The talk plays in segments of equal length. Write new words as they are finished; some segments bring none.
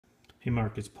Hey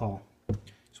Mark, it's Paul.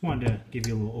 Just wanted to give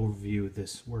you a little overview of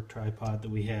this work tripod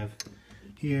that we have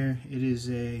here. It is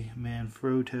a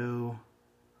Manfrotto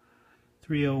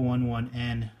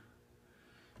 3011N.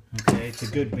 Okay, it's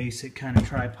a good basic kind of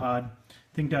tripod.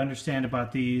 Thing to understand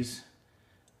about these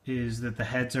is that the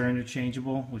heads are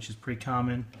interchangeable, which is pretty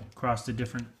common across the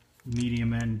different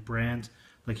medium end brands.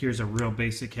 Like here's a real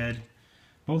basic head.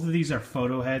 Both of these are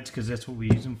photo heads because that's what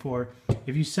we use them for.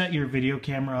 If you set your video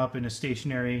camera up in a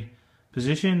stationary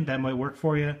position, that might work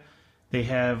for you. They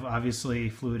have obviously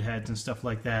fluid heads and stuff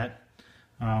like that.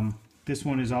 This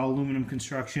one is all aluminum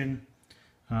construction.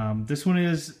 This one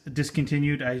is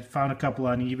discontinued. I found a couple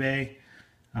on eBay.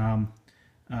 One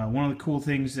of the cool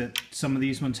things that some of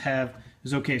these ones have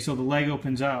is, okay, so the leg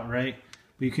opens out, right?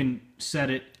 But you can set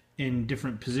it in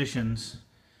different positions.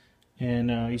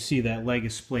 And you see that leg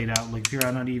is splayed out. Like if you're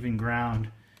on uneven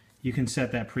ground, you can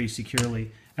set that pretty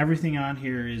securely. Everything on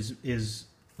here is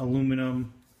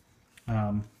aluminum,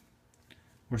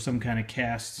 or some kind of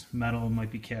cast metal. It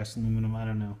might be cast aluminum, I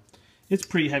don't know. It's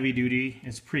pretty heavy duty,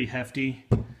 it's pretty hefty,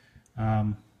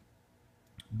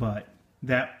 but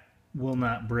that will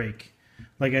not break.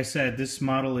 Like I said, this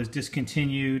model is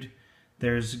discontinued.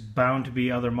 There's bound to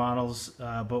be other models,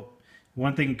 but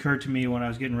one thing occurred to me when I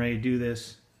was getting ready to do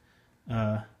this.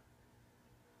 The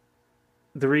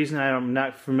reason I'm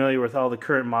not familiar with all the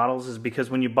current models is because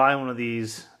when you buy one of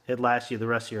these, it lasts you the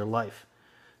rest of your life.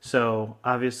 So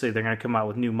obviously they're going to come out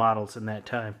with new models in that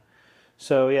time.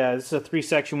 So yeah, this is a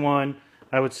 3-section one.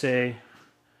 I would say,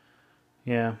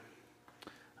 yeah.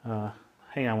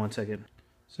 Hang on one second.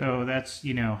 So that's,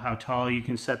 you know, how tall you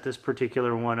can set this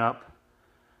particular one up.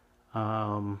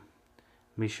 Let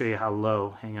me show you how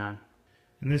low. Hang on.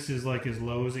 And this is like as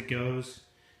low as it goes.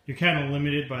 You're kind of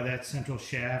limited by that central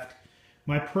shaft.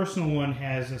 My personal one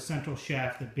has a central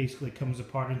shaft that basically comes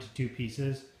apart into two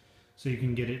pieces, so you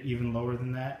can get it even lower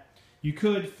than that. You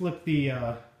could flip the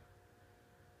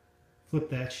flip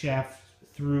that shaft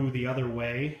through the other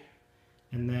way,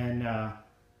 and then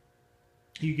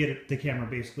you get the camera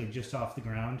basically just off the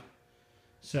ground.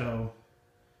 So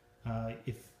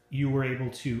if you were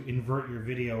able to invert your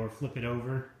video or flip it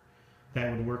over, that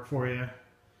would work for you.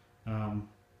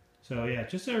 So yeah,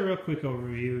 just a real quick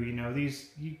overview. You know, these,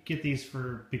 you get these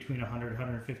for between $100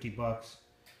 and $150.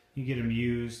 You get them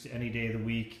used any day of the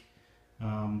week.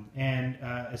 And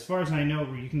as far as I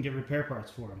know, you can get repair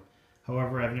parts for them.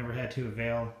 However, I've never had to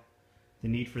avail the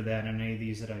need for that on any of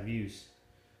these that I've used.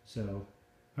 So,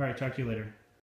 all right, talk to you later.